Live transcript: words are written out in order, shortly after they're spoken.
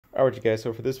Alright guys,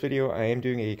 so for this video I am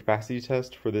doing a capacity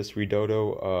test for this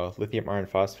REDODO lithium iron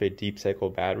phosphate deep cycle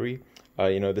battery.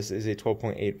 This is a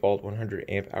 12.8 volt 100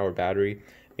 amp hour battery,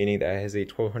 meaning that it has a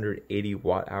 1280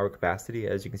 watt hour capacity,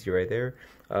 as you can see right there,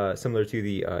 similar to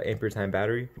the ampere time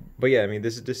battery. But yeah, I mean,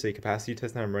 this is just a capacity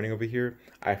test that I'm running over here.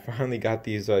 I finally got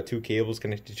these two cables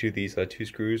connected to these two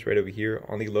screws right over here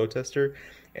on the load tester,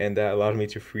 and that allowed me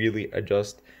to freely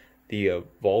adjust the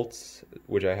volts,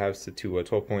 which I have set to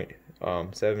 12.7,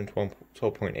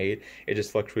 12.8. It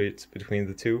just fluctuates between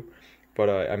the two.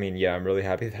 But I mean, yeah, I'm really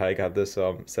happy that I got this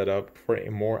set up for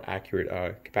a more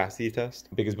accurate capacity test,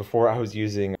 because before I was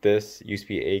using this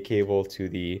USB-A cable to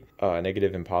the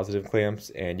negative and positive clamps,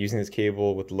 and using this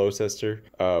cable with the load tester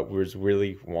was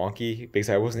really wonky because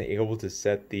I wasn't able to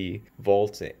set the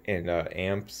volts and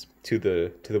amps to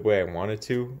the way I wanted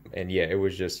to, and yeah, it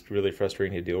was just really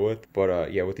frustrating to deal with.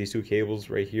 But yeah, with these two cables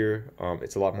right here,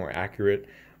 it's a lot more accurate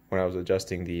when I was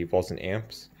adjusting the volts and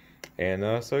amps.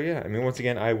 And so yeah, I mean, once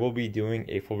again, I will be doing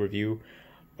a full review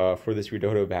for this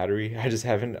REDODO battery. I just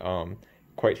haven't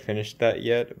quite finished that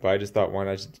yet, but I just thought, why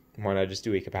not just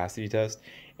do a capacity test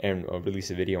and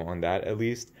release a video on that at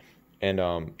least. And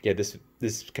yeah,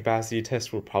 this capacity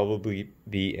test will probably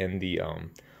be in the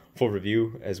full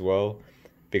review as well,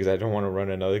 because I don't want to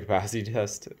run another capacity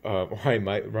test, or I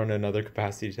might run another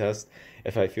capacity test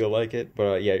if I feel like it.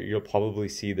 But yeah, you'll probably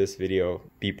see this video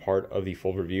be part of the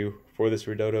full review for this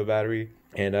REDODO battery.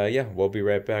 And yeah, we'll be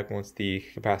right back once the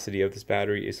capacity of this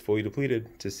battery is fully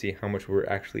depleted to see how much we're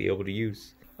actually able to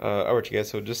use. Alright you guys,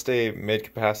 so just a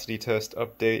mid-capacity test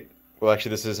update. Well,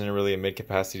 actually, this isn't really a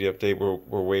mid-capacity update.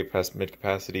 We're way past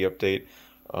mid-capacity update,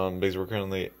 because we're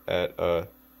currently at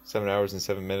 7 hours and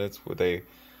 7 minutes with a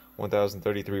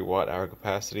 1033 watt hour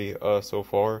capacity so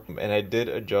far. And I did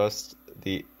adjust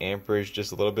the amperage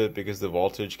just a little bit because the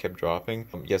voltage kept dropping.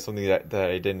 Yes, something that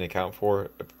I didn't account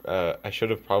for. I should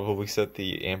have probably set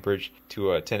the amperage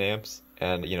to 10 amps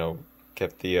and,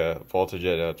 kept the voltage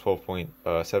at 12.7,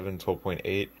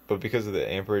 12.8. But because of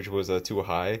the amperage was too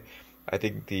high, I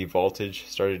think the voltage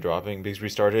started dropping, because we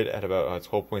started at about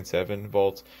 12.7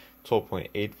 volts,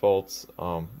 12.8 volts,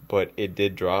 but it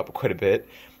did drop quite a bit.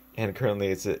 And currently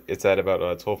it's at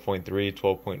about 12.3,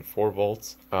 12.4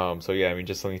 volts. So yeah, I mean,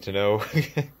 just something to know,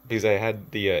 because I had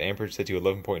the amperage set to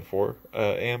 11.4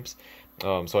 amps.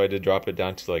 So I did drop it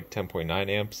down to like 10.9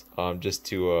 amps, just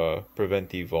to prevent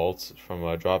the volts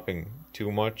from dropping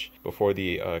too much before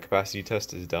the capacity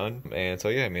test is done. And so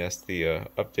yeah, I mean, that's the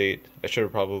update. I should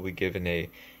have probably given a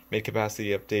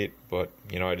mid-capacity update, but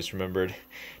I just remembered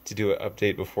to do an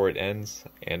update before it ends.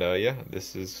 And yeah,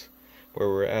 this is where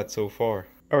we're at so far.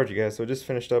 Alright you guys, so I just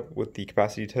finished up with the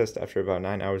capacity test after about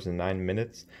 9 hours and 9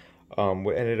 minutes.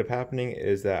 What ended up happening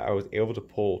is that I was able to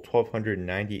pull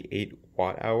 1298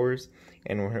 watt hours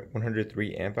and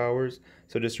 103 amp hours.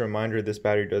 So just a reminder, this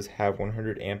battery does have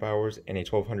 100 amp hours and a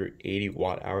 1280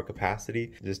 watt hour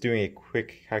capacity. Just doing a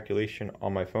quick calculation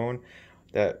on my phone,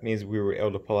 that means we were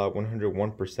able to pull out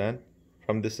 101%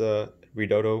 from this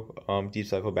REDODO deep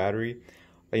cycle battery.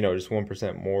 Just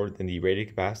 1% more than the rated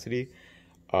capacity.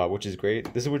 Which is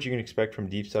great. This is what you can expect from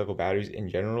deep cycle batteries in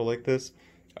general like this.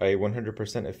 A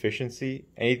 100% efficiency.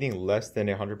 Anything less than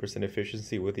 100%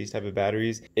 efficiency with these type of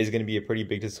batteries is going to be a pretty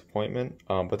big disappointment.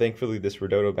 But thankfully this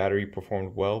REDODO battery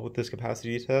performed well with this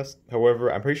capacity test.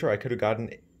 However, I'm pretty sure I could have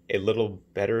gotten a little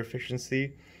better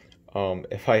efficiency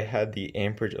if I had the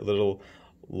amperage a little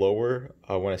lower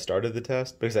when I started the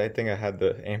test, because I think I had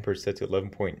the amperage set to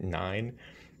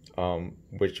 11.9,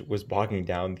 which was bogging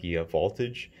down the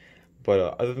voltage. But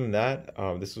other than that,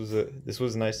 this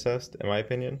was a nice test in my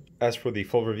opinion. As for the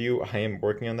full review, I am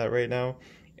working on that right now,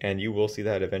 and you will see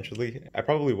that eventually. I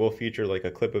probably will feature like a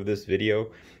clip of this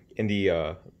video in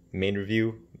the main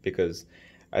review, because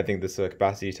I think this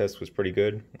capacity test was pretty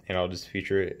good, and I'll just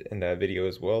feature it in that video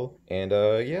as well. And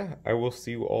yeah, I will see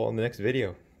you all in the next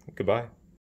video. Goodbye.